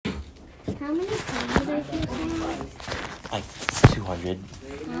How many times are you saying? Like 200,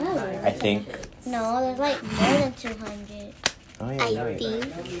 Oh. I think. No, there's like more than 200. Oh, yeah, I think.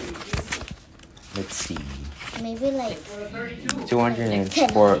 Let's see. Maybe like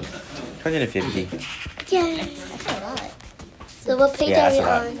 204, 250. yes. That's a lot. So what page Yeah, are we that's a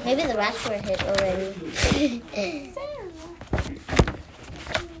lot. on? Maybe the rats were hit already.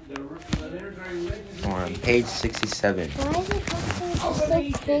 We're on page 67. Why is it just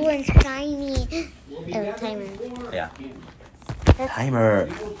so cool and shiny? Oh, timer. Yeah. Timer.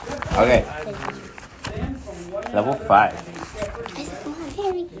 Okay. Level 5.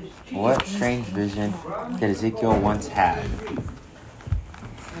 What strange vision did Ezekiel once have?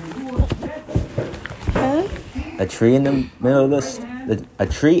 Huh? A tree in the middle of a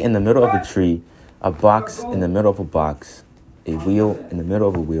tree in the middle of a tree, a box in the middle of a box, a wheel in the middle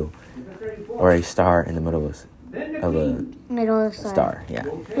of a wheel, or a star in the middle of a Middle of the star. Yeah.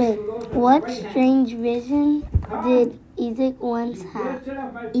 Wait, what strange vision did Isaac once have?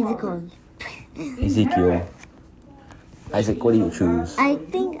 Ezekiel. Isaac, what do you choose? I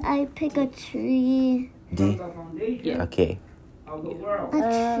think I pick a tree. D? Yeah. Okay. A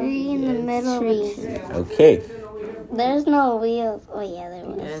tree in the middle of a tree. Okay. There's no wheels. Oh, yeah, there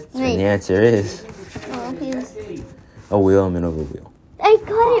was. Yeah. And the answer is Oh, wheels. a wheel in the middle of a wheel. I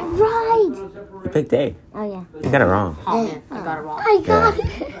got it right. You picked A. Oh, yeah. You got it wrong. Oh man, I got it wrong. I got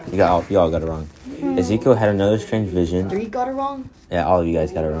Yeah. it. You all got it wrong. Ezekiel had another strange vision. 3 got it wrong? Yeah, all of you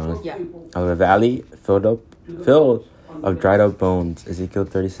guys got it wrong. Yeah. Of a valley filled of dried up bones. Ezekiel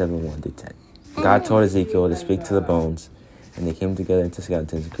 37:1-10. God told Ezekiel to speak to the bones, and they came together into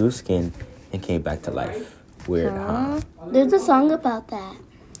skeletons, grew skin, and came back to life. Weird, huh? There's a song about that.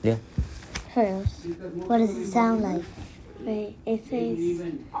 Yeah. First, what does it sound like? Wait, it says,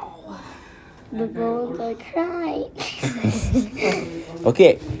 the bones are crying.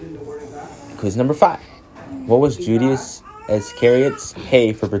 Okay. Quiz number 5. What was Judas Iscariot's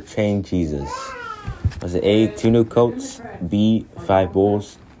pay for betraying Jesus? Was it A, 2 new coats, B, 5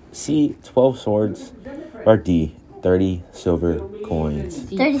 bulls, C, 12 swords, or D, 30 silver coins?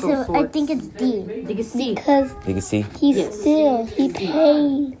 37, I think it's D. I think it's C. Because You can see. he Yes.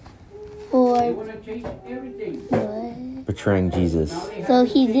 paid for what? Betraying Jesus. So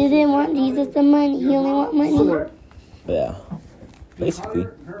he didn't want Jesus the money. He only want money. Sword. Yeah. Basically.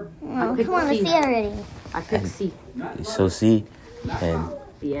 Oh, picked come on, let's C. see already. I picked C. So C and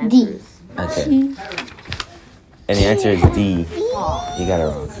The answer is okay. And the answer is D. You got it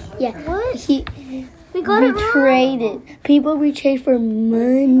wrong. Yeah. What? We got betrayed it. People betrayed for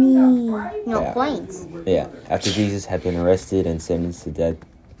money. No Yeah. points. Yeah. After Jesus had been arrested and sentenced to death,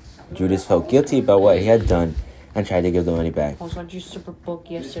 Judas felt guilty about what he had done and tried to give the money back. I was on your super book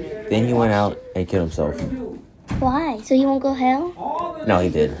yesterday. Then he went out and killed himself. Why? So he won't go hell? No, he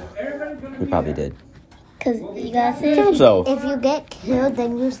did. He probably did. Because you gotta say, Kill himself. if you get killed,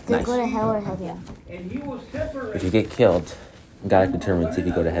 then you still Nice. go to hell or heaven. If you get killed, God determines if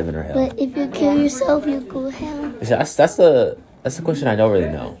you go to heaven or hell. But if you kill yourself, you go hell. See, that's the question I don't really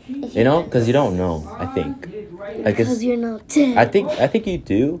know. You know, because you don't know. I think. Like Because it's, you're not dead. I think you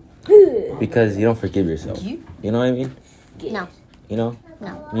do because you don't forgive yourself. You know what I mean? No. You know?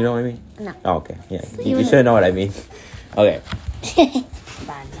 No. You know what I mean? No. Oh, okay. Yeah. You should know what I mean. Okay.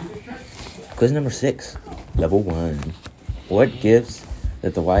 Quiz number 6. Level 1. What gifts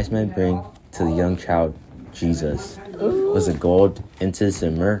did the wise men bring to the young child Jesus? Was it gold, incense,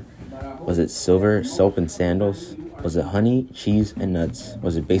 and myrrh? Was it silver, soap, and sandals? Was it honey, cheese, and nuts?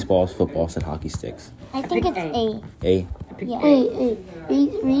 Was it baseballs, footballs, and hockey sticks? I think it's A. A. Yeah. Wait.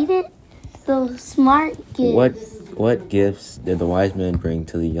 Read it. So smart gifts. What gifts did the wise men bring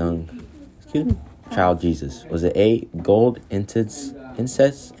to the young child Jesus? Was it A, gold, incense,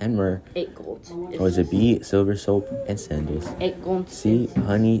 and myrrh? 8 gold. Or was it B, silver, soap, and sandals? 8 gold. C,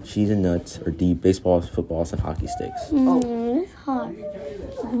 honey, cheese, and nuts? Or D, baseballs, footballs, and hockey sticks? It's hard.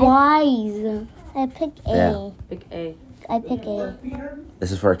 Wise. I pick A. Yeah. Pick A. I pick A.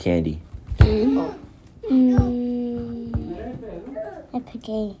 This is for a candy. Oh. I pick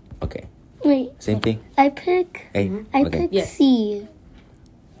A. Okay. Wait. Same thing? I pick. A? I Okay. pick Yes. C.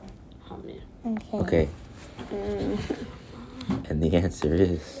 Oh man. Okay. Okay. And the answer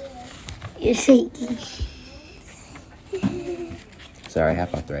is... You're shaking. Sorry, I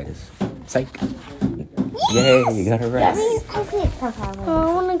have arthritis. Psych. Yay, you got it right. I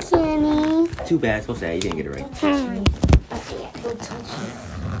want a candy. Too bad. So sad you didn't get it right.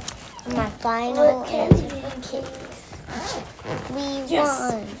 My final answer for kicks.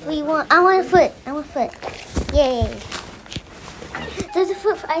 We won. I want a foot. Yay. There's a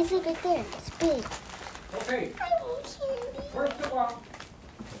foot for Isaac right there. It's big. Okay, I want candy. first of all,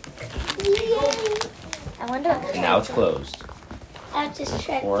 Yay. I wonder. Now it's closed. I'll just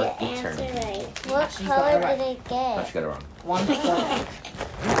try to Or get answer eternity. right. What She's got color it right. did it Oh, get? she got it wrong. 1 point.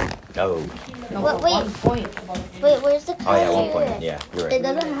 No. No, What- wait. 1 point. Wait, where's the Oh color? yeah, 1 point. Yeah, you're It right.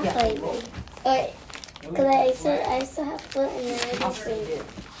 doesn't have flavor. Alright. Because I still have foot and then I I'll just save think.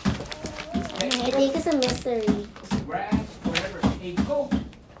 it. I think it's a mystery. Grass, whatever. A goat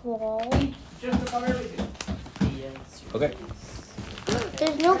Whoa. eats just about everything. Okay.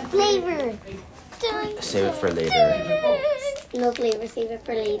 There's no flavor. Save it for later. No flavor, save it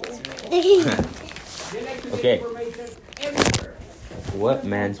for later. They like to get Okay. information everywhere. What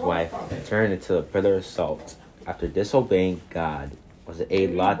man's wife turned into a pillar of salt after disobeying God? Was it A,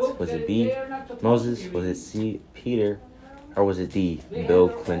 Lot? Was it B, Moses? Was it C, Peter? Or was it D, Bill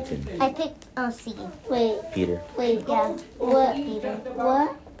Clinton? I picked C. Wait, Peter. yeah. What,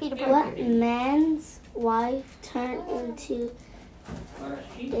 Peter? What man's wife turned into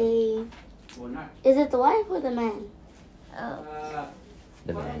a... Well, not. Is it the wife or the man?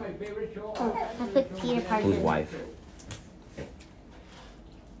 The One of man. my favorite shows. I picked Peter Parker. Whose wife?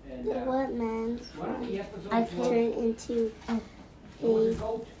 And, What man's one of the wife episodes turned into was a... a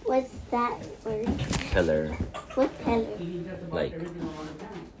goat What's that word? Pillar. What color? eating just about Like- everything on the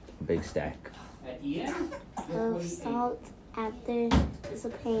planet. Big stack. At the end, Of salt after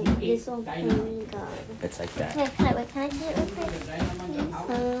disobeying God. It's like that. Can I see it real quick? the dynamite in the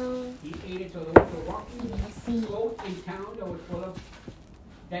house, he ate it so there was a walking goat in town that was full of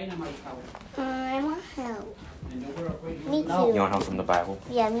dynamite powder. I want help. And they were afraid Me No. You too. want help from the Bible?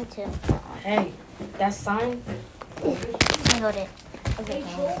 Yeah, me too. Hey, that sign? I got it. Okay.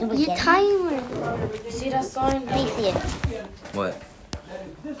 Your timer. You see that sign? Let me see it. What?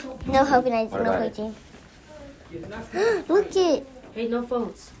 No helping, I What no about it? coaching. It's not Look it. Hey, no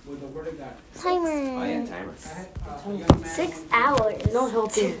phones. with the word of God. Timer. Oh yeah, timer. I had a young man 6 hours. No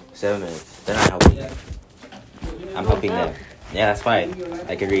helping. 7 minutes. They're not helping them. I'm helping them. Yeah, that's fine.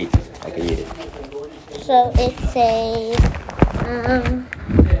 I can read. I can read it. So it says,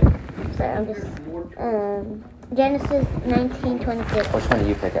 sorry, I'm just, Genesis 19:26. Which one do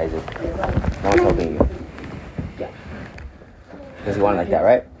you pick, Isaac? No one's helping you. Yeah. Because you want it like that,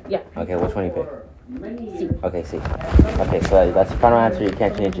 right? Yeah. Okay, which one do you pick? Okay, see. Okay, so that's the final answer. You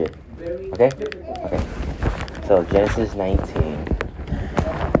can't change it. Okay? Okay. So Genesis 19.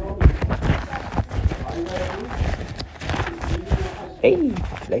 Hey,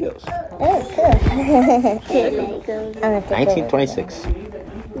 Legos. Oh, cool. 1926.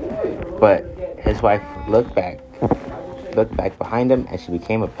 But his wife looked back behind him, and she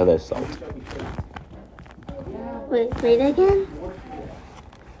became a pillar of salt. Wait again?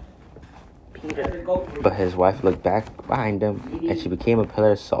 Peter. But his wife looked back behind him, and she became a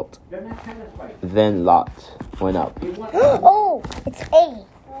pillar of salt. Then Lot went up. Oh, it's A.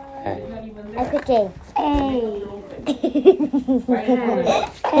 Hey. I pick A. A.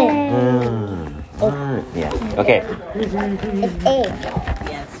 Yeah. Okay. It's A.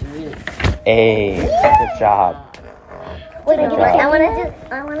 Yes, really. Hey. Good job. Wait, Good job. I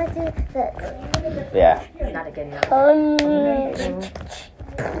wanna do the Yeah. Not again. No.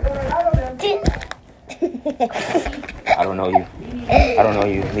 I don't know you. I don't know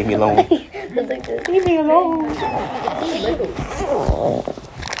you. Leave me alone. Leave me alone.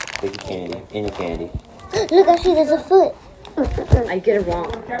 Take your candy. In your candy. Look, actually, there's a foot. I get it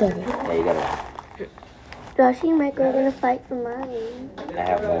wrong. Yeah, you got Joshie and Michael are gonna fight for mine. it. I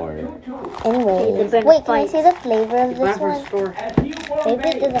have more. Anyway, They're gonna wait, can I fight. see the flavor of this Grandpa's one? store. Maybe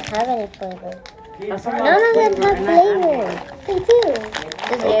it doesn't have any flavor. That's None of them have flavor. They do.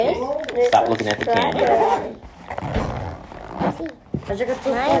 Does yours? Stop looking at the candy.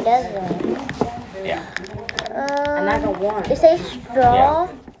 Mine doesn't. Yeah. And I got one. It says straw.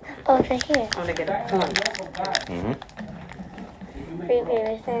 Oh, it's right here. I'm gonna get a one. Mm-hmm.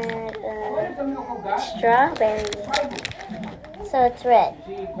 Previews and strawberry. So it's red.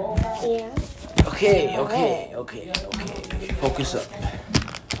 Yeah. Okay. Focus up.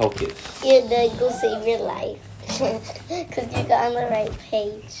 Focus. You're the go save your life. Because you got on the right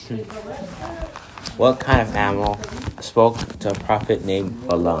page. What kind of animal spoke to a prophet named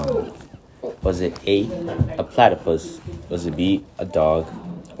Balaam? Was it A, a platypus? Was it B, a dog?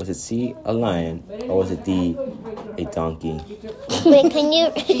 Was it C, a lion? Or was it D, a donkey? Wait, can you...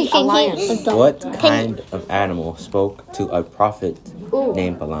 lion. What kind of animal spoke to a prophet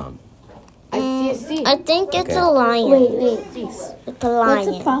named Balaam? I see a C. I think it's Okay. a lion. Wait. C. It's a lion.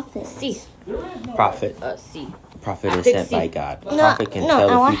 What's a prophet? C. Prophet. C. Prophet is Pick sent C. by God. No, Prophet can tell I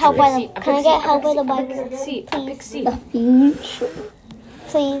the want help future. by the... Can I get help by the Bible? C. I pick C. The future.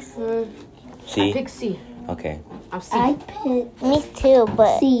 Please. I C. pick C. Okay. I'm C. I picked Me too,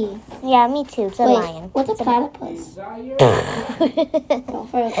 but C. yeah, me too. It's a Wait, lion. what's a platypus? Desire. Go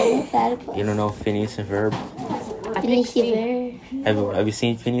for a platypus. You don't know Phineas and Ferb? I pick Finish C. it. Have you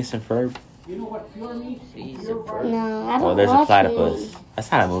seen Phineas and Ferb? You know what pure means? No, I don't Oh, there's a watch platypus. it.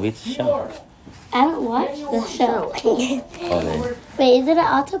 That's not a movie. It's a show. I don't watch the show. Oh, then. Wait, is it an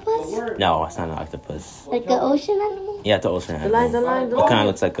octopus? No, it's not an octopus. Like an ocean animal? Yeah, it's an ocean The line, animal. the line, the It kind line. of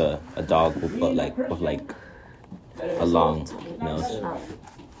looks like a dog with a long nose.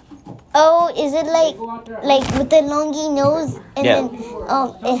 Oh, is it like with the longy nose and Yeah. then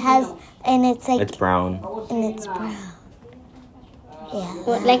it has and it's like It's brown. and it's brown. Yeah.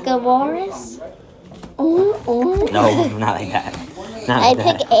 What, like a walrus? Or No, not like that. Not I like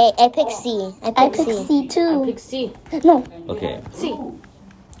pick that. A. I pick C. I I pick pick C. C too. Pick C. No. Okay, C.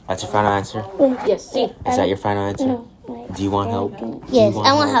 that's your final answer. Yes, C. Is that your final answer? No. Wait. Do you want help? Yes, you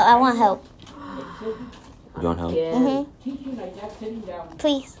I want help. I want help. You want help? Yeah. Mhm.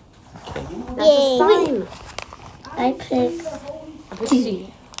 Please. That's a sign. I pick I pick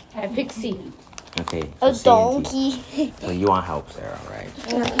C. I pick C. Okay. A so C and D. donkey. So you want help, Sarah, right?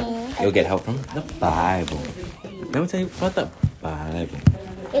 You'll get help from the Bible. Let me tell you about the Bible.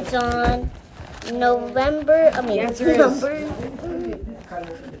 It's on November. I mean, The answer is-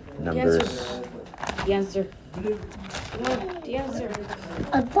 Numbers. The answer. Come on, the answer.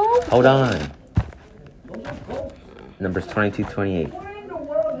 a dog. Hold on. Numbers 22:28. Where in the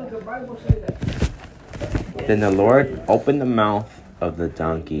world does the Bible say that? Then the Lord opened the mouth of the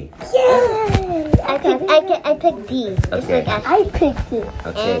donkey. I pick D. Just Okay. like Ashley. I picked it.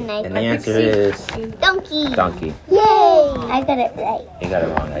 Okay. And I And the pick answer C. is Donkey. donkey. Yay! I got it right. You got it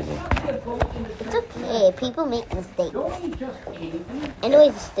wrong, I think. It's okay. People make mistakes. Don't eat just anything.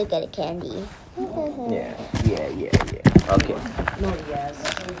 Anyways, still get a candy. Yeah. Okay. No, yes.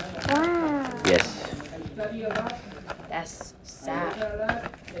 Wow. Yes. Study a lot. That's sad.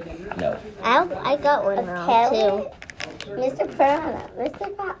 No. I got one wrong too. Mr. Piranha.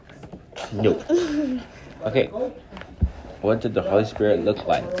 Mr. Fox. No. Okay. What did the Holy Spirit look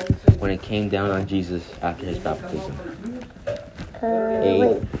like when it came down on Jesus after his baptism?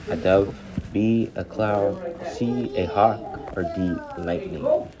 A, a dove. B, a cloud. C, a hawk. Or D, lightning.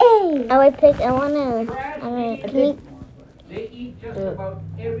 I would pick. I wanna. Can you? They eat just about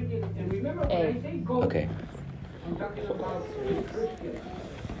everything. And remember, when I say goat, Okay. I'm talking about Christian.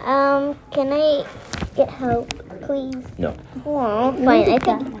 Can I get help, please? No. Oh, fine.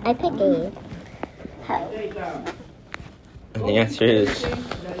 I pick A. And the answer is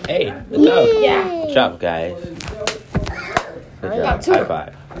A, the dove. Yeah. Good job, guys. Good job. High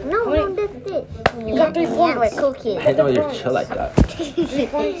five. No, that's it. You got 3 points. We're cool kids. I didn't know you're chill like that. 3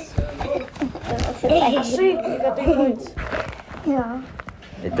 points. Ashley, you got 3 points. Yeah.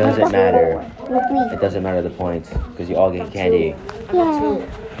 It doesn't matter. With me. It doesn't matter the points because you all get candy. I got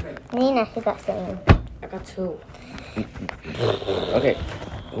 2. Nina, she got 7. I got 2. Okay.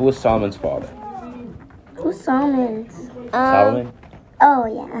 Who was Solomon's father? Who's Solomons? Solomon? Oh,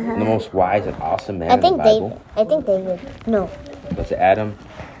 yeah. The most wise and awesome man I in the think Bible? David. I think David. No. Was it Adam?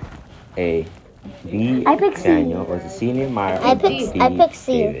 A. B. I pick C. Daniel. Or was it C. Nehemiah? I or pick- D. I pick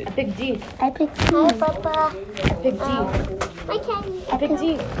C. David? I pick D. I picked C. Hi, Papa. I pick D. My candy. I pick D.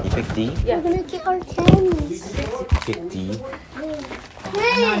 You pick D? We're gonna get our candies. Pick D.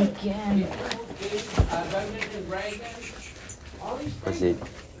 Not again. Was it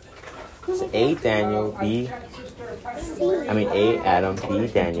A. Daniel? B. A. Adam. B.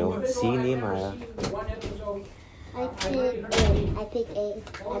 Daniel. C. Nehemiah. I pick A. I pick A.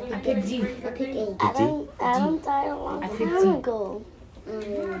 I pick D. I pick A. D. Adam died a long I pick time D. ago.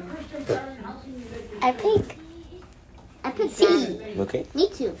 I pick C. Okay. Me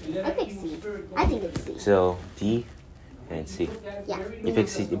too. I pick C. I think it's C. So D and C. Yeah. You pick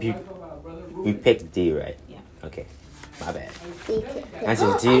C. You picked D, right? Yeah. Okay. My bad. C too.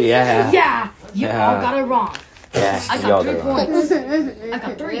 Answer D. Yeah. Yeah, you Yeah. all got it wrong. Yeah. I you all got 3 got it wrong. points. I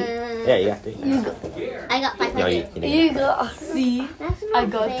got 3. Yeah, you got 3. I got 5 No, you points. didn't. got C. That's I not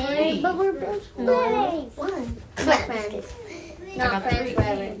got fair, 3. But we're best friends. Not friends. Not friends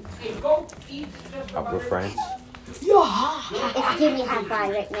forever. We're friends. Give me a high five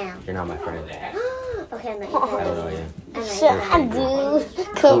right now. You're not my friend. Okay, I'm not I your don't friend. know you. I'm not Shut your up, friend. dude.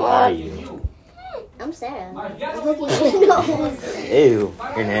 Who Come are on. you? I'm Sarah. I'm looking at your nose. Ew.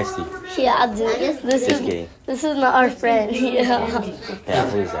 You're nasty. Yeah, dude. This Just is kidding. this is not our friend. Yeah. Yeah,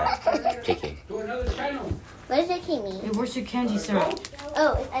 who's that? JK. What does that mean? Hey, where's your candy syrup?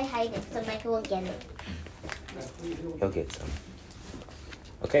 Oh, I hide it so Michael won't get it. You'll get some.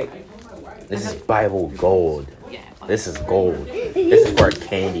 Okay. This is Bible gold. Yeah. This is gold. This is for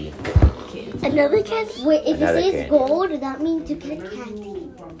candy. candy. Another candy? Wait, if Another it says candy. gold, that means you get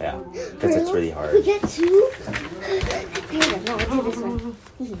candy. Yeah, because it's really We hard. get two? No, I did this one.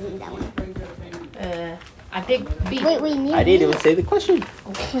 That one. I picked B. Wait, we need I didn't even say the question.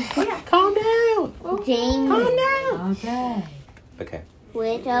 Calm down. James. Calm down. Okay. Okay.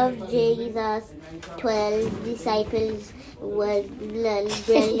 Which of Jesus' 12 disciples was the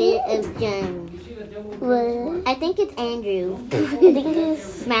brother of John? I think it's Andrew. I think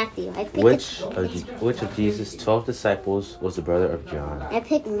it's Matthew. I think Which of Jesus' 12 disciples was the brother of John? I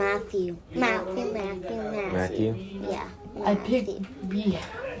picked Matthew. Matthew. Matthew? Yeah. I picked B.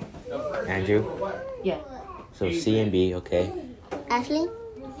 Andrew? Yeah. So C and B, okay. Ashley?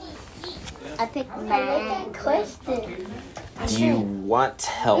 I picked Matthew. Question. Do you want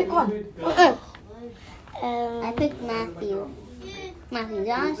help? Pick one. I picked Matthew. Matthew,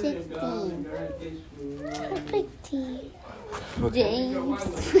 John 16. I picked T. James.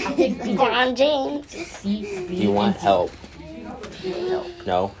 I picked B. John James. C, B, Do you want and help?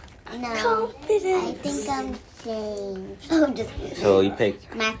 No? No. I think I'm James. Oh, I'm just kidding. So you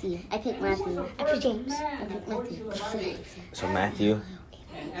pick, Matthew. I picked Matthew. I picked James. I picked Matthew. so Matthew?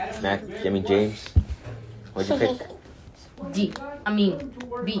 James? What'd you pick? D. I mean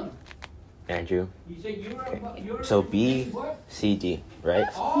B. Andrew? Okay. So B, C, D, right?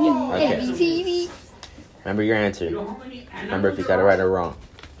 Okay. Remember your answer. Remember if you got it right or wrong.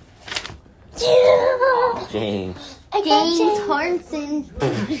 James. James Harrison.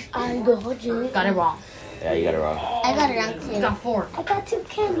 Got it wrong. Yeah, you got it wrong. I got it wrong You too. got 4. I got 2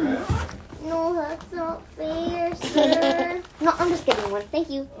 candies. No, that's not fair, sir. No, I'm just getting one. Thank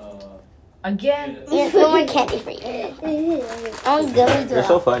you. Again. Yes, no more candy for you. I'm gummy You're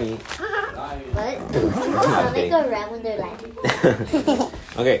so funny. What? I'll make a round when they're laughing.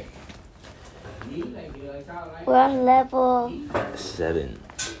 Okay. We're on level 7.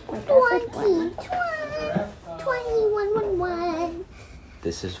 21.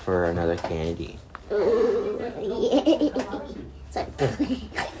 This is for another candy. Sorry.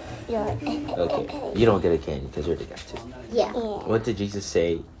 Okay. You don't get a candy because you're the guy too. Yeah. What did Jesus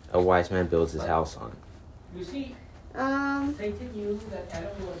say a wise man builds his house on? You see, Satan knew that Adam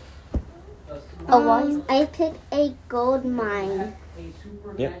was I picked a gold mine. a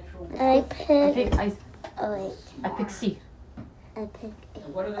supernatural. I I picked. picked I picked C. picked.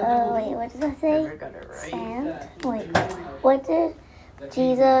 What are the Wait, what did I say? Got it right. Sand? Wait, what did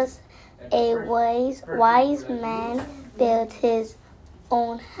Jesus, a wise man, build his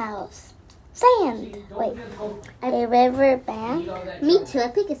own house? Sand. Wait, a river bank? Me too. I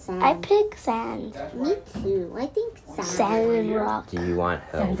pick sand. I pick sand. Me too. I think sand. Sand and rock. Do you want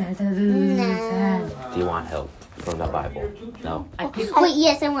help? No. Do you want help from the Bible? No. I picked Wait,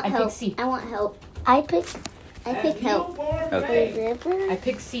 yes, I want I help. pick C. I want help. I pick help. Okay. A river. I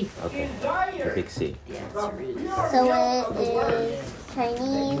picked C. Okay. You pick C. So it is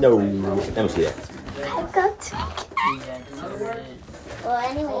Chinese. No. Let me see that. I got 2. Well,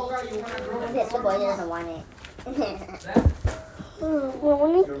 anyway, the boy doesn't want it.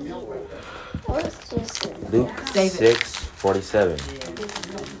 What's this? Luke Save it. 6:47.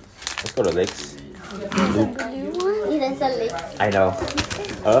 Let's go to Licks. Luke. Even so, like, I know.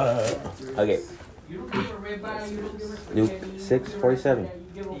 Okay. Luke 6:47.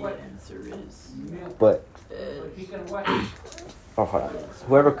 But hold on.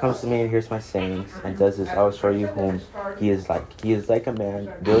 Whoever comes to me and hears my sayings and does this, I will show you whom he is like. He is like a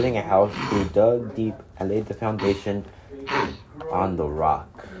man building a house who dug deep and laid the foundation on the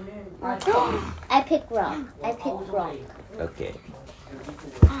rock. I pick rock. Okay.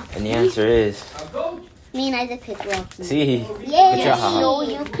 And the answer is Me and Isaac pick rock. C. Yeah. Good job. No,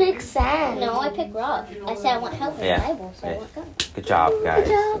 you pick sand. No, I pick rock. I said I want help in Yeah. the Bible, so I Yeah. want God. Good job, guys.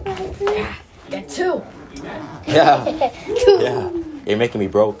 Got 2. Yeah. Yeah. You're making me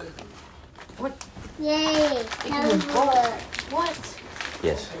broke. Yay. Now what? What?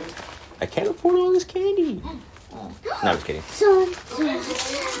 Yes. I can't afford all this candy. No, I'm just kidding.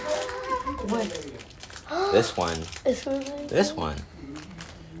 What? This one. This one.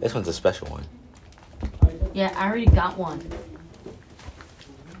 This one's a special one. Yeah, I already got one.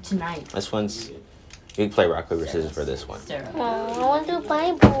 Tonight. This one's. You can play rock, paper, scissors for this one. Sarah. I want to do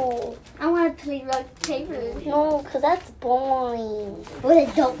Bible. I want to play rock, paper. No, because that's boring. Well, then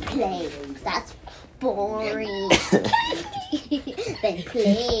don't play. That's boring. Then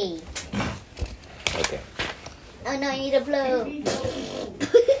play. Okay. Oh no, I need a blow.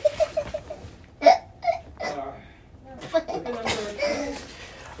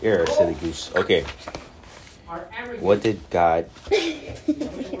 You're a silly goose. Okay. What did God.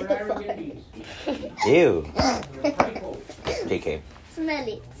 Ew. JK. Smell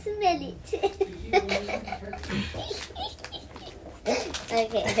it. Smell it.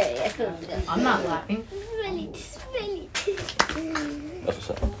 Okay, hurry up. Let's go. I'm not laughing. Smell it. Smell it. That's what's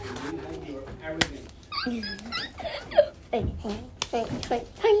up.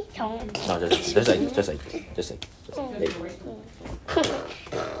 No, just like. There you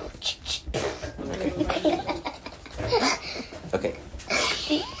go. Okay.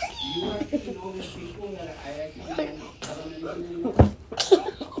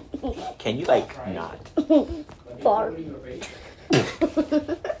 Can you like not? Fart.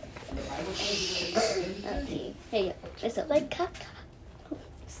 Okay, here you go. Let's go. Like caca.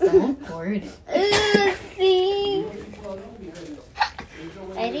 So bored. See?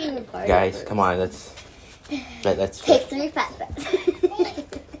 I didn't even fart. Guys, come on, let's Take 3 fat bats.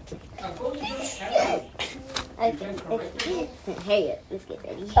 Okay. Hey, let's get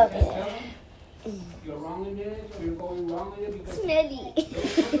ready. Okay. You're wrong in this, or you're going wrong in it because Smelly.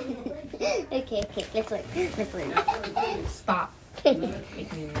 Okay, let's learn. Stop.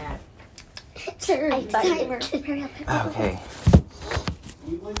 Make me mad. Sir, timer. Hurry up. Okay.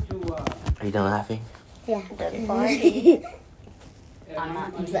 we went to Are you done laughing? Yeah. I'm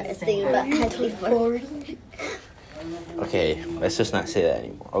not I'm even thinking saying about actually bored. Okay, let's just not say that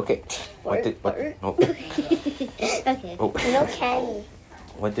anymore. Okay. What? Oh, Okay. oh. No candy.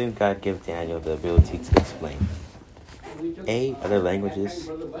 What did God give Daniel the ability to explain? A. Other languages.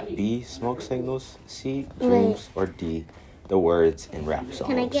 B. Smoke signals. C. Dreams. Or D. The words in rap songs.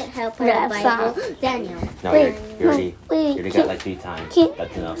 Can I get help with Rap the Bible? song. Daniel. No, Wait, you already Wait, got like 3 times. can-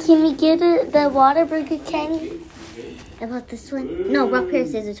 That's enough. Can we get the Whataburger candy? About this one? No, rock, paper,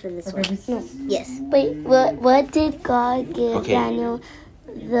 scissors for this one. Yes. Wait, what did God give Okay. Daniel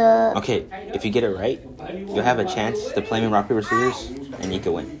the... Okay, if you get it right, you'll have a chance to play me rock paper scissors, and you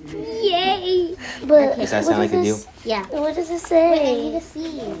can win. Yay! But Does that what sound like a deal? this- Yeah. What does it Wait, I need say? to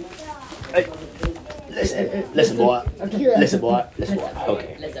see. Listen, boy. Listen, boy.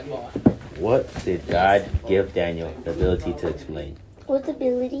 Okay. Listen, boy. What did God give Daniel the ability to explain? What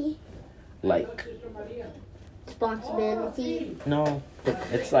ability? Like, Responsibility. no,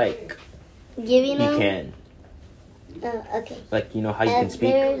 it's like Giving you them. can. Okay. Like, you know how you can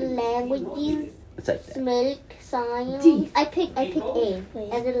speak? Other languages. It's like that. Milk, science. D. I pick A.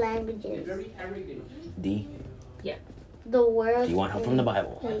 Other languages. D. The world. Do you want help from the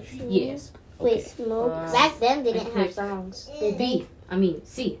Bible? Yes. Wait, Okay. smoke. Back then they didn't have songs. Did they? B. I mean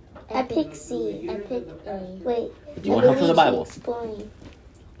C. I pick C. I picked A. Wait. Do you want help from the Bible? Explain. You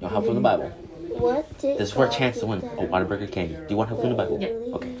want help from the Bible? What did This is for a God chance to give win a Daniel Whataburger candy. Do you want help from the Bible? the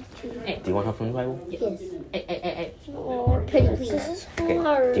Okay. ability Do you want help from the Bible? Yes. Hey. Oh, Pretty this please. is Okay.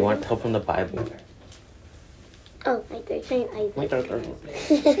 hard. Do you want help from the Bible? Oh, my third train. Do you want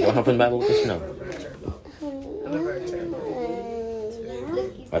help from the Bible? Yes or no?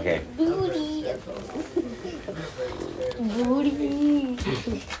 Yeah. Okay. Booty.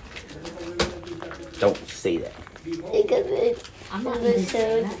 Don't say that. Because it I'm not was even so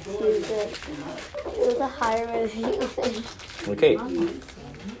saying that. cute. It was a higher resolution. Okay.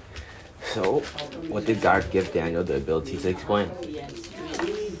 So, what did God give Daniel the ability to explain?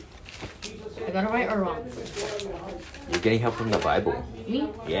 I got it right or wrong? You're getting help from the Bible. Me?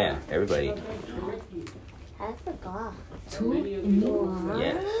 Yeah, everybody. I forgot. 2 and me.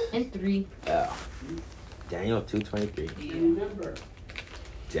 Yes. And 3. Daniel 2:23.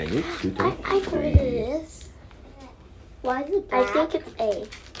 Daniel I 2:23. know what it is. Why is it I black? think it's A.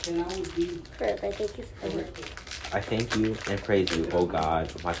 First, I think it's A. I thank you and praise you, O God,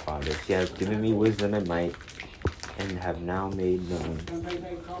 my Father. You have given me wisdom and might, and have now made known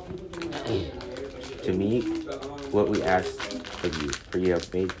to me what we asked of you. For you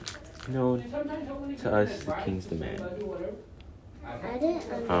have made known to us the king's demand. I didn't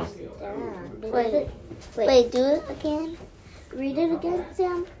Huh. understand. Wait, do it again. Read it again,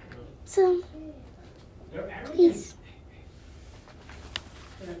 Sam. So, please.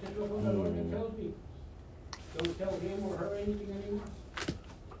 Don't tell him or her anything anymore.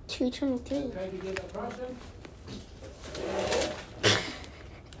 2:23. Try to get across them.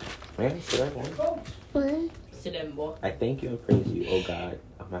 Yeah, say that one. What? Sit down, boy. I thank you and praise you, O God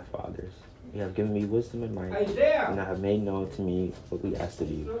of my fathers. You have given me wisdom and might, and Isaiah! I have made known to me what we asked of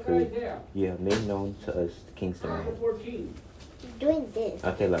you. Look, For Isaiah. you have made known to us the king's demand. 14. Doing this.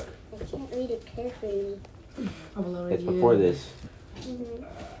 Okay, look. I can't read it carefully. It's before this, Mm-hmm.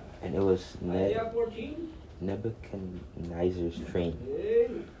 and it was Isaiah 14. Nebuchadnezzar's dream. Hey.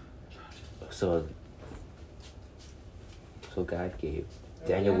 So God gave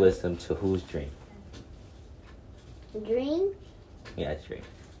Daniel wisdom to whose dream? Dream? Yeah, it's dream.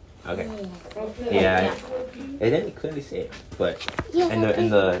 Okay. Yeah. It didn't clearly say it, but in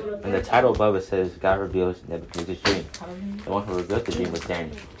the title above it says God reveals Nebuchadnezzar's dream. The one who revealed the dream was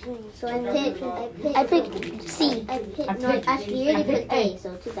Daniel. So I picked C. No, actually, you already picked A,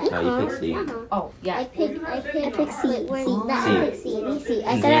 so too bad. No, you picked C. Oh, yeah. I picked C. C. C. I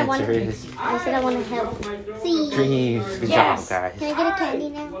said I want to help. C. Dreams. Good Yes. job, guys. Can I get a candy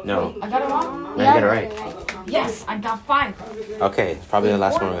now? No, I got it wrong? no, you get it right. Yes, I got 5. Okay, probably the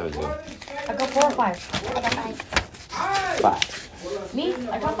last one we're gonna do. I got 4 or 5. I got 5. 5. Me?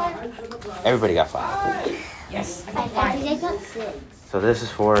 I got 5. Everybody got 5. Yes, I I got 5. think I got 6. So this is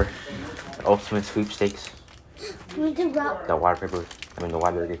for the ultimate sweepstakes. We do rock. The water paper. I mean the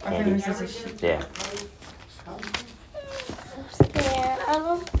water Okay, candy. this is a sheet. Yeah. There. I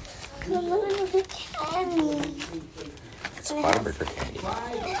don't know the candy. It's Whataburger candy.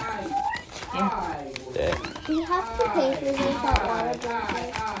 Yeah. Do you have to pay for this at water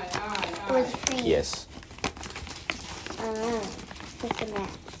blanket? Or it's free? Yes. Look at that.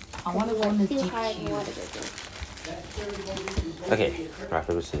 I want to go in the Too deep hard sheet. water blanket. Okay. Rock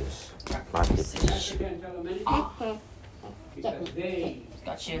paper scissors. Rock paper scissors. Shoot.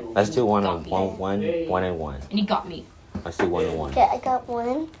 Got you. Let's do one and one. And you got me. Let's do 1 and 1. Okay, I got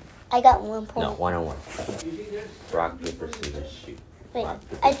 1. I got 1 point. No, 1 and 1. Rock paper scissors shoot. Wait, Rock,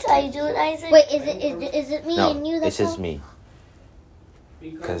 paper, I do it, Isaac. Wait, is it me and you? no, That's this is all? me.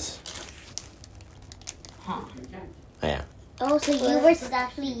 Cause Huh. yeah. Oh, so you versus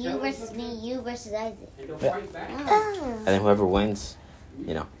actually you versus me, you versus Isaac. Yeah. Ah. And then whoever wins,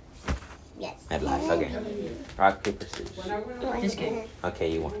 you know, Yes. at last. Okay. Rock paper scissors. This game.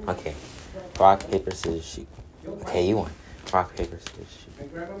 Okay, you won. Okay. Rock paper scissors shoot. Okay, you won. Rock paper scissors shoot.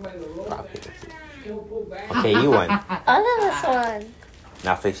 Rock paper scissors. Okay, you won. All of us won.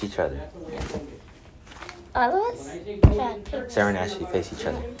 Now face each other. All of us? Yeah. Sarah and Ashley face each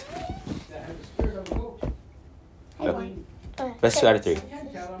other. I won. Best 2 out of 3.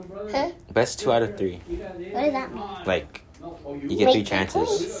 Huh? Best 2 out of 3. What does that mean? Like you get 3 Wait, chances.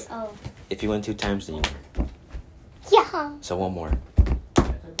 points? Oh. If you win 2 times, then you win. Yeah. So 1 more.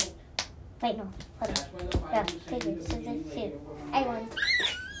 Wait, no. Hold on. Yeah, figure, scissors, shoot. I won.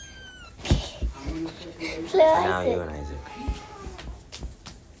 Now you and Isaac.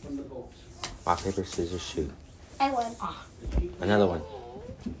 Rock paper scissors shoot. I won. Another one.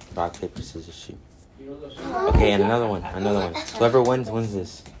 Rock paper scissors shoot. Okay, and another one. Whoever wins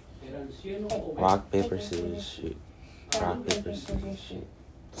this. Rock paper scissors shoot. Rock paper scissors shoot.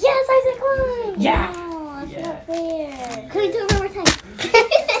 Yes, Isaac won. Yeah. Oh, that's not fair. Can we do it one more time?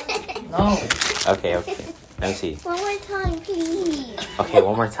 No. Okay. Let me see. One more time, please. Okay,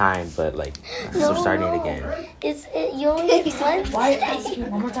 one more time, but like, so starting it again. You only get one? Why ask you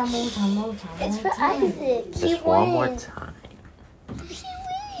one more time? It's for Isaac. He Just one more wins. time.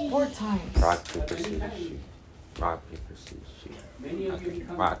 4 times. Rock paper scissors shoot. Rock paper scissors shoot.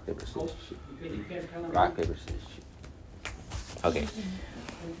 Okay. Rock paper scissors shoot. Rock paper scissors shoot. Okay.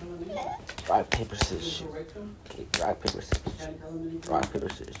 Rock paper scissors shoot. Okay. Rock paper scissors shoot. Rock paper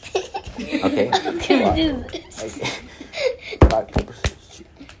scissors shoot. Okay. Rock paper scissors shoot.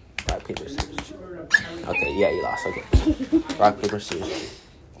 Rock paper scissors shoot. Okay. Yeah, you lost. Okay. Rock paper scissors shoot.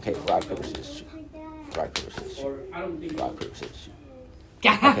 Okay. Rock paper scissors shoot. Rock paper scissors shoot. Rock paper scissors shoot. Okay.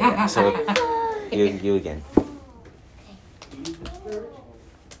 Yeah. So you again.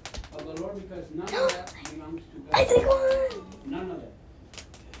 Isaac won.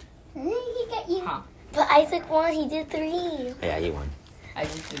 He got you. Huh. But Isaac won. He did 3. Yeah, you won. I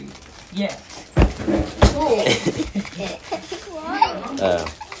did 3. Yeah.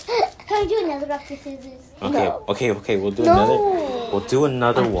 Can we do another rock, paper, scissors? Okay. No. Okay. We'll do No. another. We'll do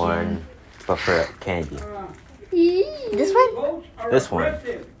another one, but for candy. This one? This one.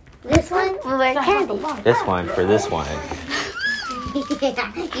 This one? We'll wear candy. This one for this one. You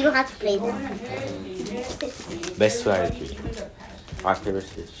don't have to play them. Best 2 out of 3. Rock paper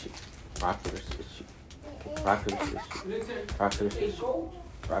scissors shoot. Rock paper scissors shoot. Rock paper scissors shoot. Rock paper scissors shoot.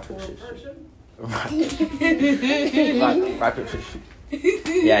 Rock paper scissors shoot. Rock paper scissors shoot.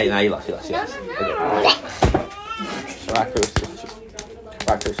 Yeah, now you lost. Okay. Rock paper scissors shoot.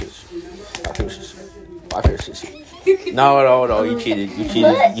 Rock paper scissors shoot. Rock paper scissors shoot. Rock paper scissors shoot. No, you cheated.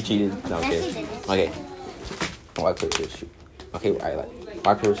 No, okay. Okay. Rock paper scissors shoot. Okay, I like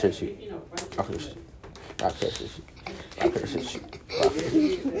rock paper scissors shoot. Rock paper scissors. Rock paper scissors shoot. Rock paper scissors shoot.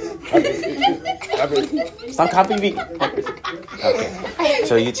 Rock paper scissors shoot. Stop copying me. Okay.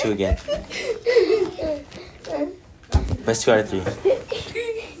 So you 2 again. Best 2 out of 3. Rock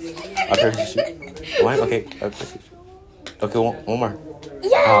paper scissors shoot. One. Okay. Rock paper scissors shoot. Okay, one more.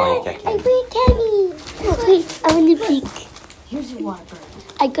 Yeah! Oh, you can't. I win candy! Wait, I want to peek. Here's your water bird.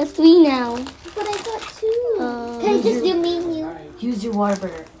 I got 3 now. But I got 2. Um, Can I just do me and you? Here's your water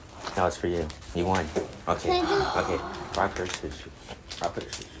bird. No, it's for you. You won. Okay. Can I Okay. Rock, paper, scissors, shoot. Rock, paper,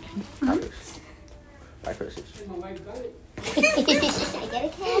 scissors, shoot. Rock, paper, scissors. Rock, paper, scissors, shoot. I get a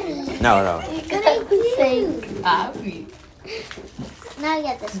candy. No, no. But I do. Happy. Now I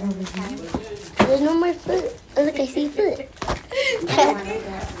get this one this time. There's no more foot. Oh, look, I see foot.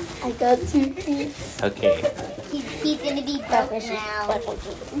 I got 2 feet. Okay. He's gonna be broke now.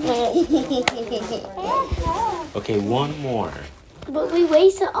 Okay, one more. But we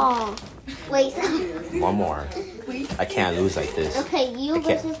wasted all. Wait. One more. I can't lose like this. Okay, you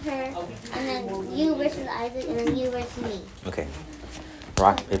Okay. versus her, and then you versus Isaac, and then you versus me. Okay.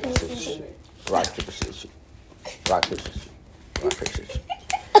 Rock, paper, scissors, shoot. Rock, paper, scissors, shoot. Rock, paper, scissors, shoot. Rock, paper, scissors,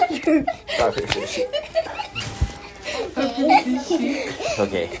 shoot. Rock, paper, scissors, shoot.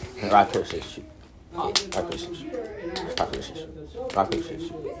 Okay. Rock, paper, scissors, shoot. Rock, paper, scissors, shoot. Rock, paper, scissors, shoot. Rock, paper, scissors,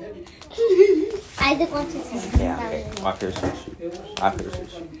 shoot. Isaac wants to see. Yeah, okay. Rock, paper, scissors, shoot. Rock, paper,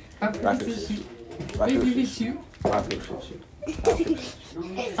 scissors, shoot. Rock, paper, scissors, shoot. Rock, paper, scissors, shoot. Rock, paper, scissors, shoot. Rock, paper, scissors,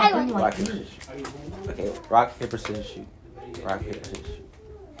 shoot. I want. Rock, paper, scissors, shoot. Okay. Rock, paper, scissors, shoot. Rock, paper, scissors, shoot.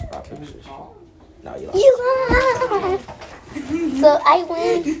 Rock, paper, scissors, shoot. No, you lost. You won! So I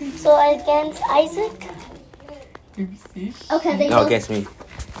win. So against Isaac? Okay, they No, both. against me.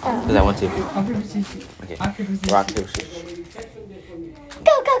 Because I want to. Rock, paper, scissors, shoot. Okay. Rock, paper, scissors, Rock, shoot. paper, scissors, shoot.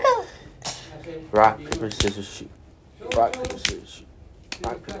 Go, go, go. Rock, paper, scissors, shoot. Rock, paper, scissors, shoot.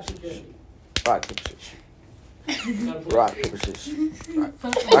 Rock, paper, scissors, shoot. Rock, paper, scissors, shoot. Rock, paper, scissors, shoot. Rock,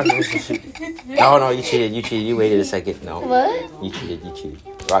 paper, scissors, shoot. No, no, you cheated. You cheated. You waited a second. No. What? You cheated. You cheated.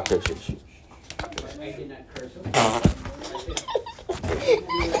 Rock, paper, scissors, shoot.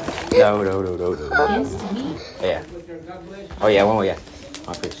 No, no, no, no, no. Against me? Yeah. Oh, yeah, one more, yeah.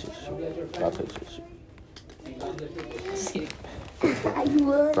 Rock, paper, scissors, shoot. Rock, paper, scissors, shoot. Just kidding. I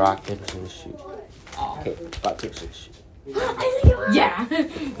won. Rock, paper, scissors, shoot. Okay, rock, paper, scissors, shoot. Yeah.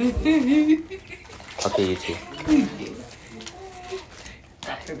 Okay, you two.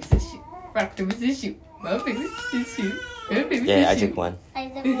 Rock, paper, scissors, shoot. Rock, paper, scissors, shoot. Rock, paper, scissors, shoot. Rock, paper, Yeah, scissors, Isaac won.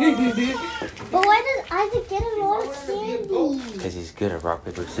 Isaac won. But why does Isaac get a lot of candy? Because he's good at rock,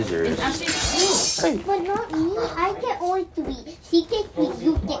 paper, scissors. Actually, But not me. I get only 3. He gets 3.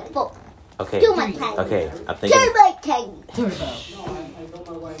 You get 4. Okay. Too much candy. Okay, I'm thinking. Too much candy. turbo.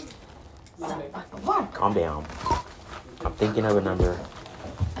 Calm down. I'm thinking of a number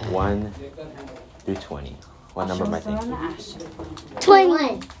 1 through 20. What number am I thinking?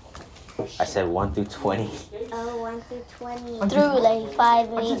 20. I said 1 through 20. Oh, 1 through 20. Through like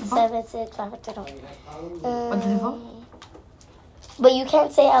 5, 8, 7, 6, 5, 6. But you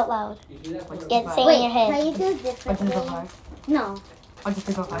can't say it out loud. You can't say it in Wait, your can head. you do it differently? No.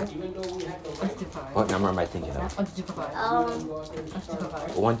 What number am I thinking of?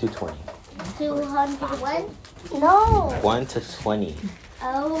 1 through 20. 201? No. 1 to 20.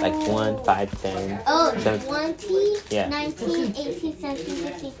 Oh. Like 1, 5, 10. Oh, 7. 20, Yeah. 19, 18, 17, 18,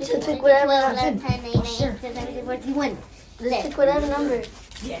 19, pick 20, whatever 12, number. 11, 10, 9, 8, 7, 8, 41. Just pick whatever number.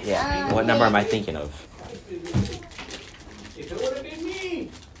 Yeah. What number am I thinking of? If it would have been me,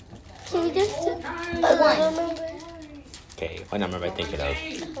 Can we just do time. a little number? Okay, what number am I thinking of?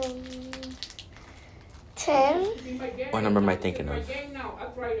 10. What number am I thinking My of? gang now,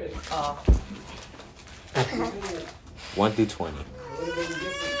 arthritis. 1 through 20.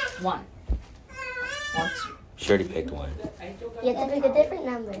 1. She already picked 1. You have to pick a different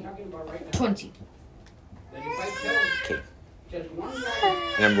number. 20. Okay. Just one guy.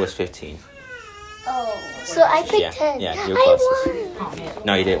 The number was 15. Oh. So I picked Yeah, 10. yeah, you're I closest. won. Oh man.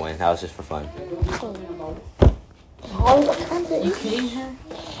 No, you didn't win. That was just for fun. Oh, what time is it? Kidding her?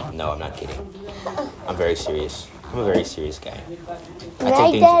 No, I'm not kidding. I'm very serious. I'm a very serious guy. I My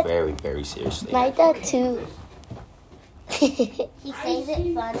take things dad- very, very seriously. My dad too. He says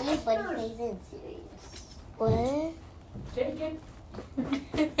it funny, but he says it serious. What?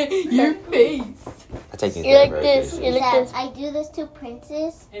 Your face. I take things You're very, like very this. seriously. You're like That this. I do this to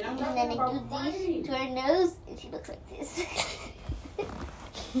Princess, and then I do these to her nose, and she looks like this.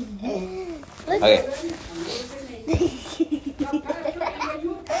 Okay.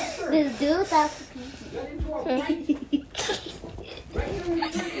 This dude, that's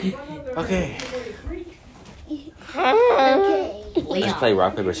Okay. okay. Let's play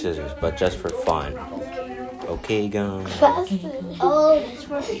rock, paper, scissors, but just for fun. Okay, guys. Oh, just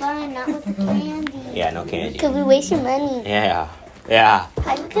for fun, not with candy. Yeah, no candy. Could we waste your money? Yeah. Yeah.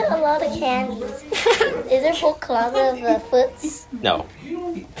 I get a lot of candies. Is there a full closet of foots? No.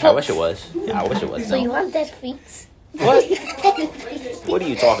 I wish it was. Yeah, I wish it was. So you No. want that feet? What? What are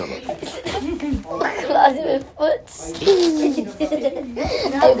you talking about? Full want to do with foots. He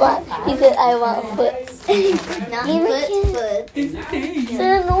said I want foots. Not Give me foot.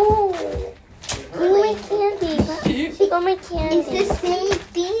 Sarah, no. Give me candy. She got my candy. It's the same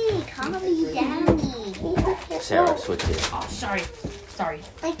thing. Calm me down. Sarah, switch it. Oh, sorry.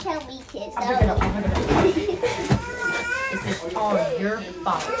 I can't be kissed. I'll pick it up. This is all your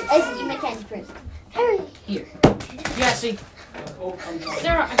fault. Let's do my candy first. Hurry. Here. You Ashley.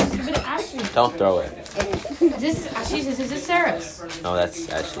 Sarah, I just give it to Ashley. Don't throw it. This is Ashley's. This is Sarah's. No, that's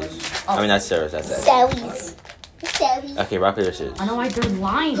Ashley's. I mean, that's Sarah's. That's Ashley's. Sally's. Sally. Okay, rock, paper, scissors. I know why they're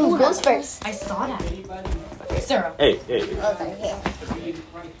lying. Who goes first? I saw that. Sarah. Hey. Oh, sorry. Here.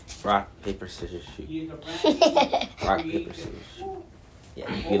 Rock, paper, scissors, shoot. Rock, paper, scissors, shoot. Yeah,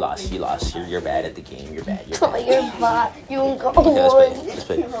 you lost. You're bad at the game. You're bad. Oh, you're bad. You won't go Okay, let's play. one. Let's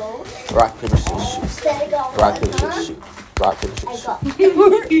play. Rock, paper, scissors, shoot. Rock, paper, scissors, shoot. Rock, paper, scissors,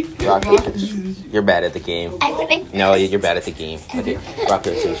 shoot. Rock, paper, scissors, shoot. You're bad at the game. No, you're bad at the game. Okay, rock,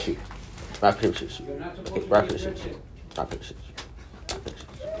 paper, scissors, shoot. Rock, paper, scissors, shoot. Okay, rock, paper, scissors, shoot. Rock, paper, scissors, shoot. Rock, paper,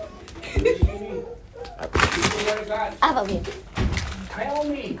 scissors, shoot. I have a baby. Tell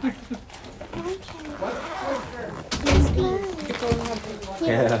me.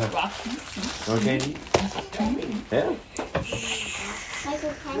 Yeah. Okay. Yeah.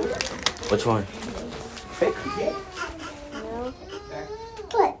 Which one? Pick.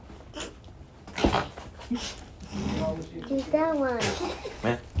 What? Choose that one.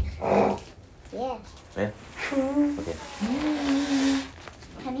 Yeah. Yeah. Yeah. Okay.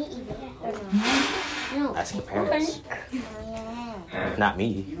 Can you eat it or no? Ask your parents. Yeah. Not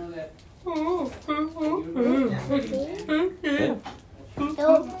me. Yeah. Go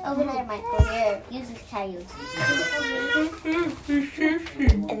over there, Michael. Here, use this coyote.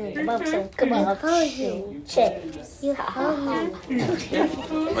 And then the mom said, come on, I'll call you. Chips. You call me.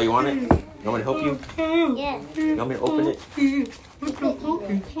 Oh, you want it? You want me to help you? Yeah. You want me to open it?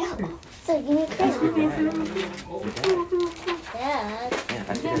 So you need crazy. Yeah. Yeah,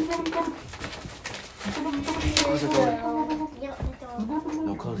 that's it. Close the door.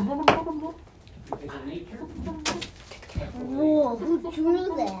 No, close it. Whoa, who drew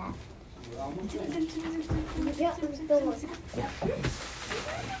that?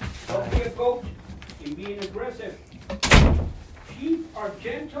 Don't be a goat in being aggressive. Sheep are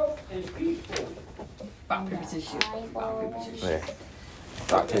gentle and peaceful. Rock, paper, scissors, shoot. Okay.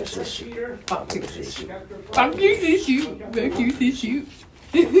 Rock, paper, scissors, shoot. Peter, Rock, paper, scissors, shoot. Rock, paper, scissors, shoot. Rock, paper,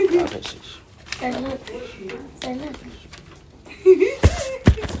 scissors, shoot. Rock, paper, scissors, shoot.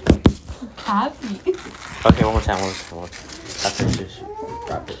 Happy. Okay, one more time. Rock, paper, scissors, shoot.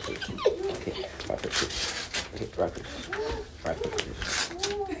 Rock, paper, scissors, shoot. Okay, rock, paper, scissors. Okay, rock, paper, scissors. Rock, paper, scissors.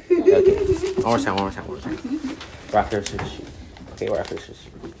 Okay, one more time. Rock, paper, scissors, shoot. Okay, rock, paper, scissors,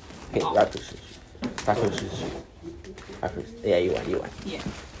 shoot. Okay, rock, paper, scissors, shoot. Rock, paper, scissors, shoot. Rock, paper, yeah, you won. Yeah.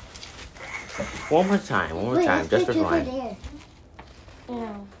 One more time, just for fun.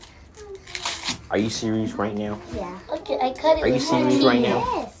 No. Are you serious right now? Yeah. Okay, I cut it. Are you with serious my right now?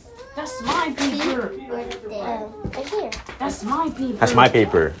 Yes. That's my paper. Right there. Right here. That's my paper. That's my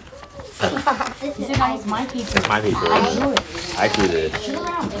paper. This He is said that was my paper. That's my paper. I drew this. Turn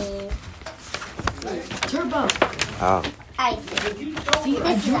around. Turbo. Oh, Isaac. See, I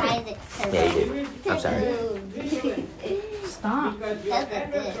This is drew it. Isaac's turbo. yeah, you did. I'm sorry. Stop. That was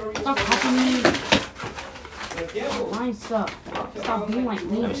good. Stop copying me. Line stuff. Stop being like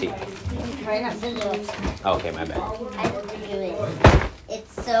me. Let me see. Try not to do it. Oh, okay, my bad. I have to do it.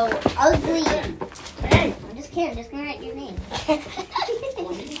 It's so ugly. Hey. I'm just kidding. I'm just gonna write your name. Thick.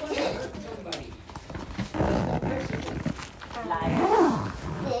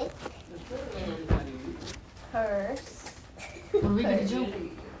 Purse. What are we gonna do?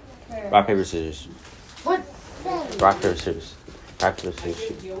 Rock, paper, scissors. What? Rock, paper, scissors. Rock, paper, scissors,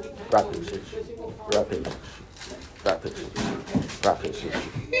 shoot. Rock, paper, scissors, shoot. Rock, paper, scissors, shoot. Rock, paper, scissors, shoot. Rock, paper, scissors, shoot.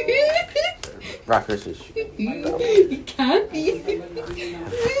 Rock, paper, scissors, shoot. It can't be.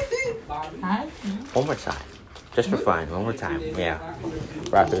 One more time. Just for fun. One more time. Yeah.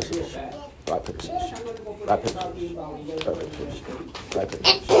 Rock, paper, scissors, shoot. Rock, paper, scissors, shoot. Rock, paper, scissors, shoot. Rock, paper, scissors, shoot. Rock, paper,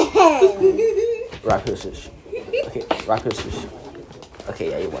 scissors, shoot. Rock, paper, scissors, shoot. Okay, rock, paper, scissors, shoot. Okay,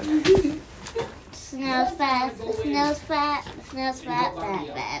 yeah, you won. Smells fat. Smells fat. Smells fat.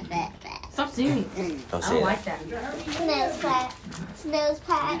 Fat. Stop singing. Don't I say don't that. like that. Smells fat. Smells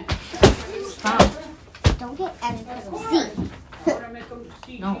fat. Stop. Don't get angry because of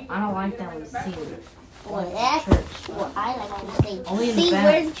C. No, I don't like that one. Sing. Well, that's what I like to sing. Only in the See, band.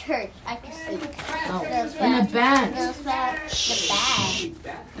 we're in church. I can sing. No, Smells in a fat. band. Smells fat. The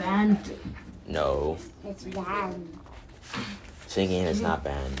band. Band. No. It's band. Singing is not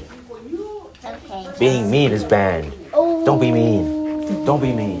band. Okay. Being mean is banned. Oh. Don't be mean. Don't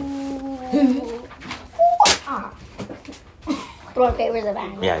be mean. Rock, paper,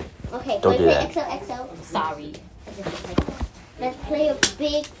 scissors. Yeah. Okay, Don't do play that. XOXO. Sorry. Let's play a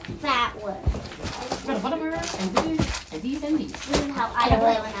big fat one. Whatever. And these and these. This is how I play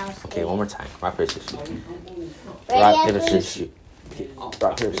when I was Okay, kid. one more time. Rock, paper, scissors, shoot. Ready, Rock, paper, Ashley? scissors, shoot.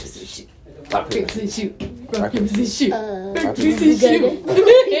 Rock, paper, scissors, shoot. Rock, paper, scissors, Shoot. Rock, paper, scissors, Shoot. rock, paper, scissors,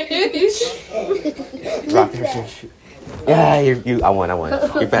 rock, paper, scissors, shoot. Yeah, I won.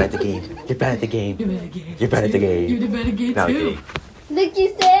 You're bad at the game. You're bad at the game. You're bad at the game. You're the better game No, I'm too. kidding. Look,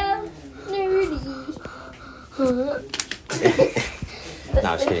 you Sam. Nerdy. No,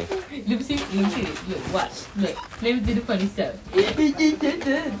 I'm just kidding. Let me see. Look, watch. Look. Let me do the funny stuff. Like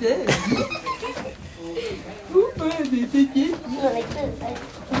this.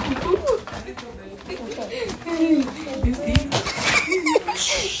 You see?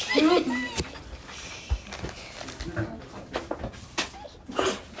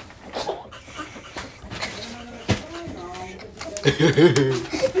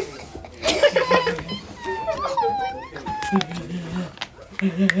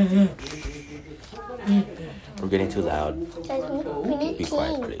 We're getting too loud. Guys, we need Be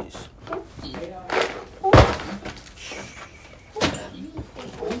quiet, tea. please.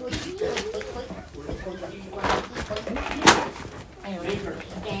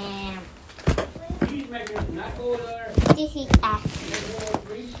 Damn. Cheesemakers, not older. This is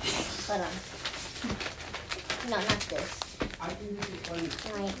Ashley. Hold on. No, not this. I think this is funny.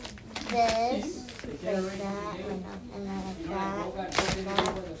 Like this. Like that. And then like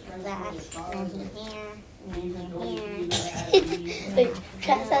that. And then here. And then here. Wait,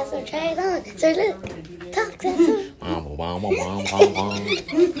 try some, try it on. So look, talk, Sassum.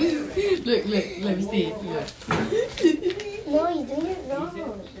 Look, let me see it. Look. No, you're doing it wrong.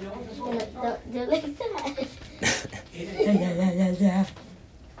 Don't do it like that.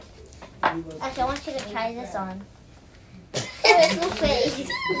 Actually, I want you to try this on. There's no face. She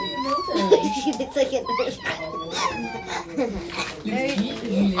looks like a nerd.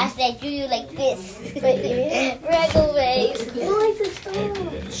 After I drew you like this. Wait, Regular face. no, like the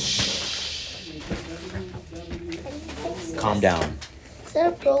stone. Calm down.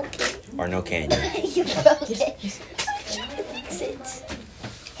 They're broken. Or no candy. You broke it. Fix it.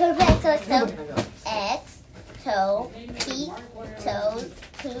 Go back to X, toe, peak, toes,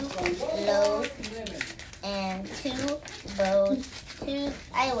 poop, load, and two bows. Two.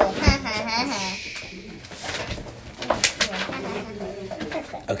 I will. Ha ha ha ha.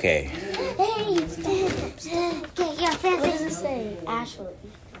 Okay. Hey, get your What does it face. say? Ashley.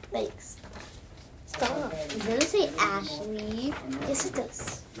 Thanks. Stop. Does it say Ashley? Yes, it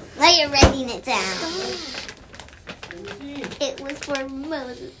does. Now you're writing it down. It was for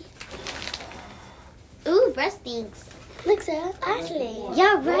Moses. Ooh, breast stinks. Look, Sam. Ashley.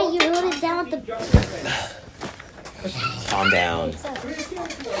 Yeah, right. You wrote it down with the. Calm down.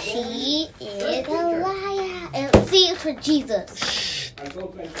 She is a liar. And see, it's for Jesus.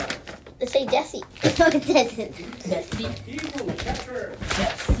 It say Jesse. No, it doesn't. Jesse.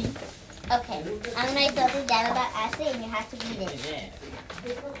 Okay, I'm gonna write something down about Ashley, and you have to read it.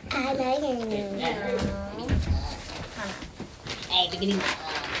 I like it. Hey, beginning.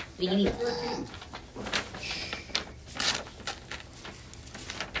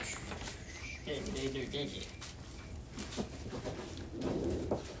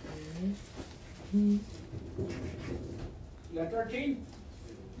 You got 13?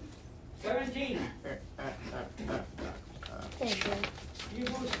 17. Thank you. You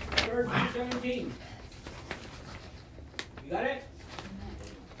go 13, 17. You got it?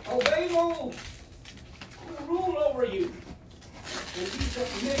 Obey rules. Rule over you. And be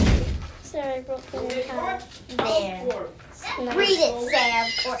submissive. Sorry, I broke So it. they what? There. Outward. Read it, Sam,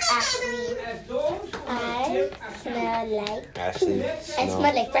 or Ashley. As those who I give smell like. Ashley, I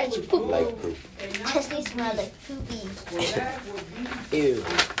smell like French poop. like poop. Ashley smells like poopy. Ew.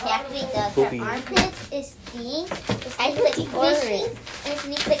 She actually does. Poopy. Her armpits is stink. I feel like fishes, and she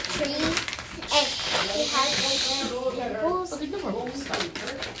needs like trees. And she has like pimples.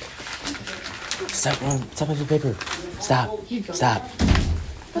 Stop, Ron. Stop with your paper. Stop. Stop.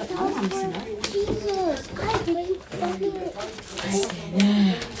 Jesus, I blame it.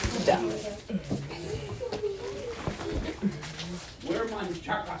 Stop. We're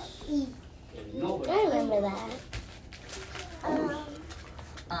manchacas. I remember that.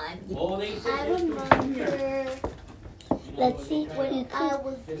 Oh, they I said remember Let's see when I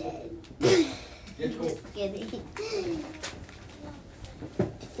was dead. Just kidding.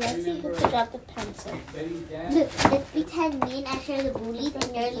 Let's see who can drop the pencil. Look, let's pretend me and Asher are the bullies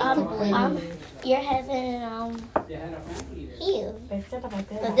and you're the bully. You're heaven and They had a family there. Ew.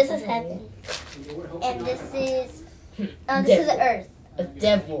 but this is heaven. And this is the earth. A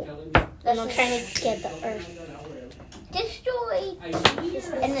devil. And I'm trying to get the earth. Destroyed. And then this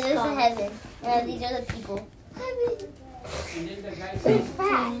is heaven. And these are the people. Heaven. And then the guy We're said,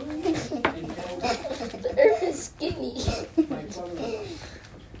 fat. The earth is skinny.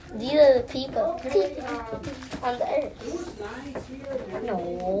 These are the people on the earth.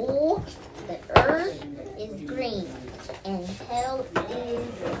 No. The earth is green. And hell is,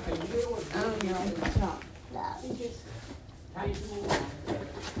 I don't know, it's not that.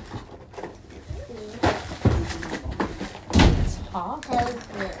 Hell is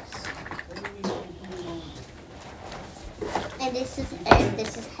this. And this is earth,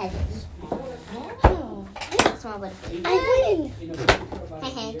 this is heaven. Oh, That's what I'm gonna do. I win.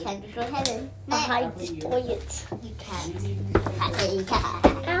 Can't destroy heaven. I destroy it. You can't. You can't.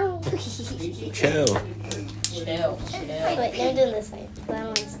 Ow. Chill. Chill. Wait, let me do this way. I don't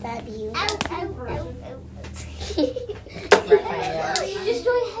want to stab you. Ow, ow, ow, ow. Raphael. You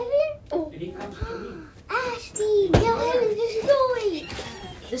destroy heaven? Oh. And he comes to me. Ashley, your heaven is destroyed.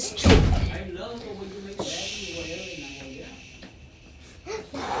 This tree. I love it when you make that or whatever. And I'm like,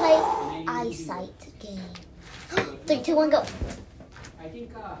 yeah. Play eyesight game. 3, 2, 1, go. I think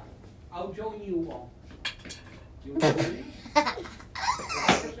I'll join you all.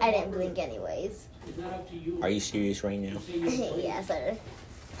 I didn't blink anyways. It's not up to you. Are you serious right now? Yeah, sir.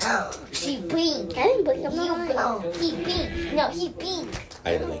 She blinked. I didn't blink. I'm You not lying. blinked. He blinked. No, he blinked.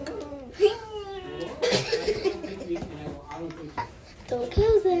 I didn't blink. Don't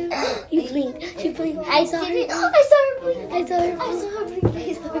kill them. You blink. She blinked. I saw her. I saw her blink. I saw her. I saw her blink.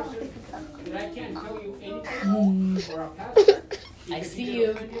 I saw her blink. But I can't tell you anything or a pastor. I see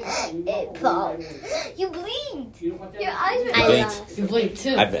you. It's all. You blinked. You know what that Your eyes were. I Blinked. lost. You blink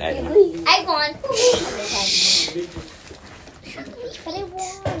too. I've been. I won. But I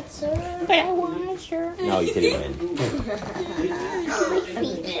won, sir. But I won, sure. No, you didn't win.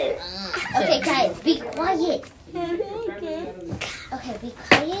 Okay, guys, be quiet. Okay, be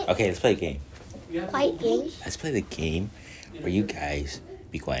quiet. Okay, let's play a game. Quiet game. Let's play the game where you guys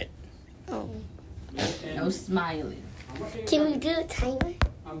be quiet. Oh. No smiling. Can we do a timer?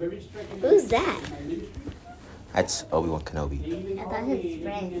 I'm very strict in Who's that? my ministry. That's Obi-Wan Kenobi. Even I thought his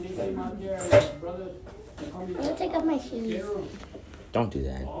friend. anything out there, brothers, they call me I'm gonna take off my shoes. Don't do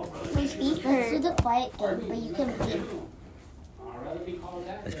that. My feet Let's do hurt. the quiet game, but you can blink. I'd rather be called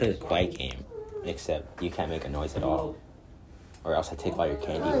that. Let's play the quiet game. Except you can't make a noise at all. Or else I take all your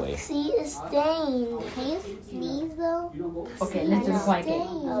candy Look, away. see, it's stained. Can you sneeze though? You don't go. Okay, let's do the quiet game.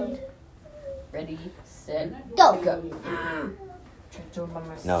 Stained. Ready, set, Go. go. Try to do it by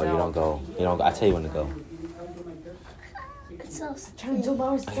myself. No, you don't go. You don't go. I tell you when to go. It's so Try to do it by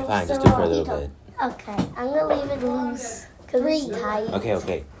myself. Okay, fine. Just do it for a little bit. Okay, I'm gonna leave it loose because it's tight. Okay,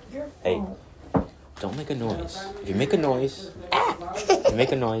 okay. Hey, don't make a noise. If you make a noise,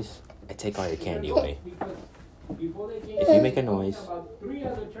 I take all your candy away. If you make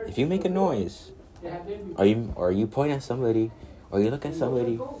a noise, or you point at somebody, or you look at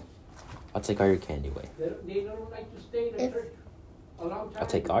somebody, I'll take all your candy away. They don't like to stay in the church a long time. I'll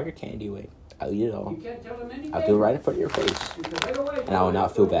take all your candy away. I'll eat it all. You can't tell them anything. I'll do it right in front of your face, and I will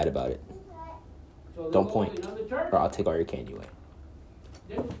not feel bad about it. Don't point, or I'll take all your candy away.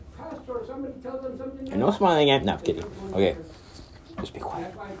 Then pastor or somebody tells them something. And no smiling at. No, I'm kidding. Okay, just be quiet.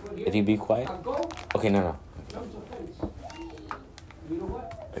 That's why I put here. If you be quiet, I'll go. okay, no. Jumps a fence. You know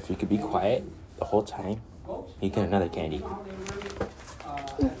what? If you could be quiet the whole time, Folks, you get another candy. you know how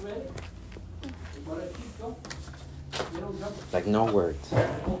they learn already? But I keep going. They don't jump. Like no words.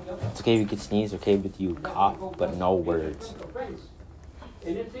 It's okay if you could sneeze, okay with you cough, but no words.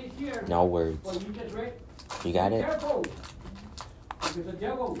 And it says here, No words. well, you just read, You got it? careful. Because the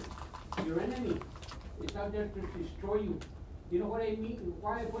devil, your enemy, is out there to destroy you. You know what I mean?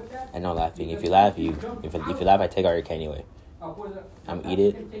 Why I put that? I know laughing. If you laugh, if you laugh, I take all your candy away. I'm eat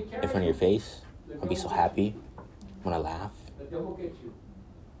it in front of your face. I'll be so happy when I laugh. The devil gets you.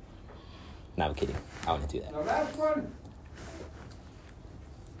 No, I'm kidding. I wouldn't do that. The last one.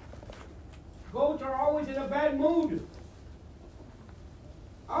 Goats are always in a bad mood.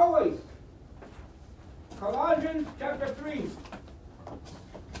 Always. Colossians chapter 3.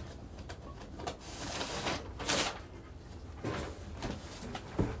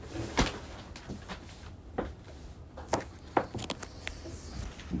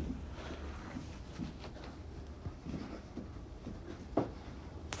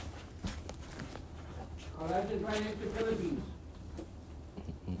 Colossians right next to Philippines.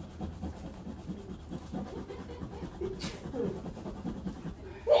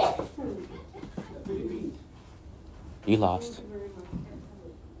 You lost.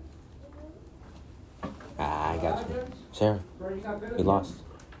 I got you. Sarah, you lost.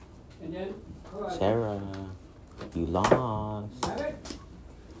 And then, Sarah, you lost. have it?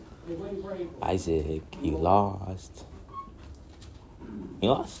 They're waiting for April. Isaac, you lost. You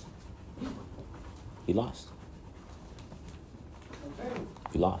lost. You lost. Okay,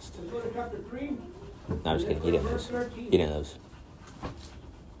 You lost. let's go to chapter 3. No, I'm just kidding. You didn't lose. You didn't lose.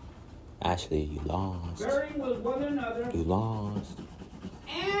 Ashley, you lost. Bearing with one another You lost.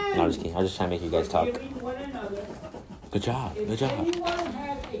 and No, I'm just kidding. I'm just trying to make you guys talk. forgiving one another. Good job. Good If job. anyone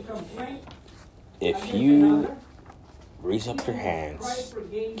has a complaint If against you another, raise up your Christ hands,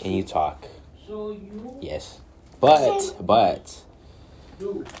 forgave can you talk? So you Yes. But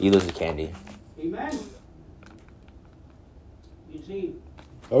do. you lose the candy. Amen. You see,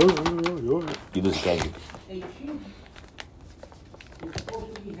 You lose the candy. a sheep is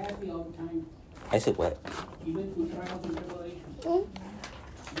supposed to be happy all the time, I said what? even through trials and tribulations.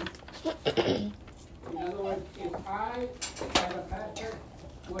 In other words, if I, as a pastor,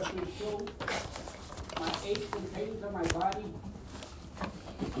 was to show my aches and pains of my body,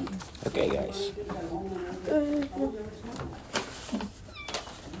 Okay, guys. at home and everything, I would never smile.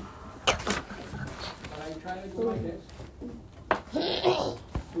 But I try to do my best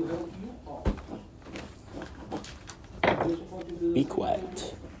to help you all. You're supposed to do the Be same quiet.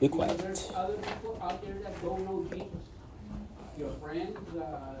 thing. Be You know, quiet. there's other people out there that don't know Jesus. Your friends,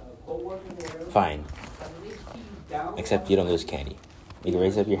 co-workers, whatever. Fine. But they keep down Except you don't lose candy. You can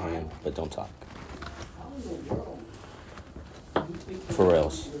raise up your hand, but don't talk. How in the world do you think For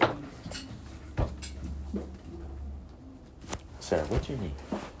reals. you're gonna Sarah, what's your name?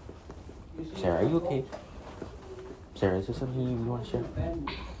 be- you see, Sarah, are you okay? Sarah, is there something you want to share? Bad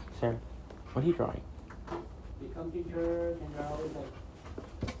news. Sarah, what are you drawing? They come to church and they're always like,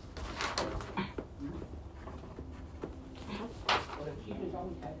 but a sheep is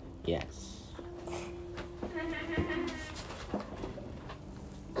always happy. Yes.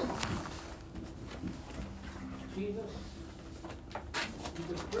 Jesus is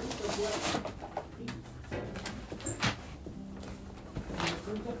the Prince of what? Peace. He's the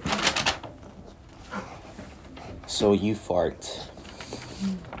Prince of Peace. So you fart.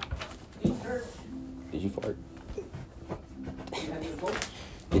 In church, Did you fart? you have your goats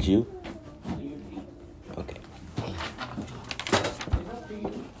Did you? and your sheep. Okay. It's up to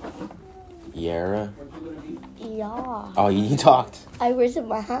you Yara. what you're gonna be. Yeah. Oh, you talked. I raised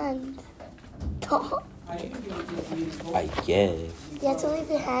my hand. Talk. I think you're gonna be a goat. I guess. You have to leave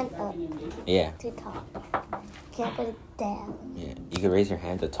your hand up In the- Yeah. to talk. Can't put it down. Yeah. You can raise your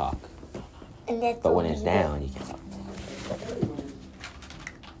hand to talk, And that's but when all it's you down, you can't talk.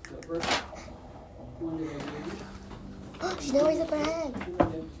 The first one that I gave you, do. She never raised up her hand. two of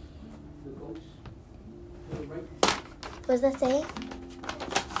them, the goats, to the right. What does that say?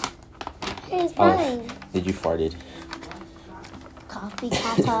 Hey, it's Oh. mine. Did you farted? Coffee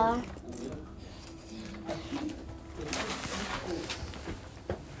kata.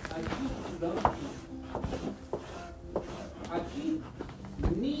 A sheep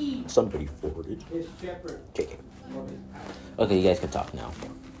needs Somebody farted. his shepherd Okay. or his pastor. Okay, you guys can talk now.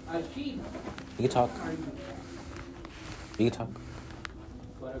 A sheep You can talk. argues, You can talk.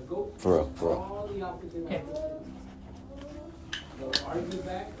 but a goat For real, for real. all the opposite way. They'll argue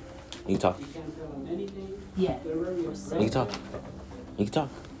back. You can talk. You can't tell them anything. Yeah. They're very You can aggressive. talk. You can talk.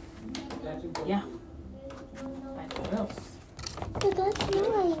 That's a goat. Yeah. Like what else? But that's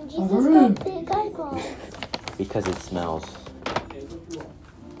mine. Jesus got big eyeballs. Because it smells. That's what you are.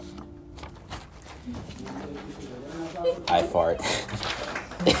 I fart.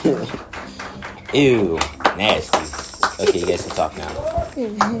 Ew. Nasty. Okay, you guys can talk now.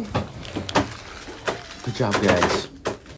 Good job, guys.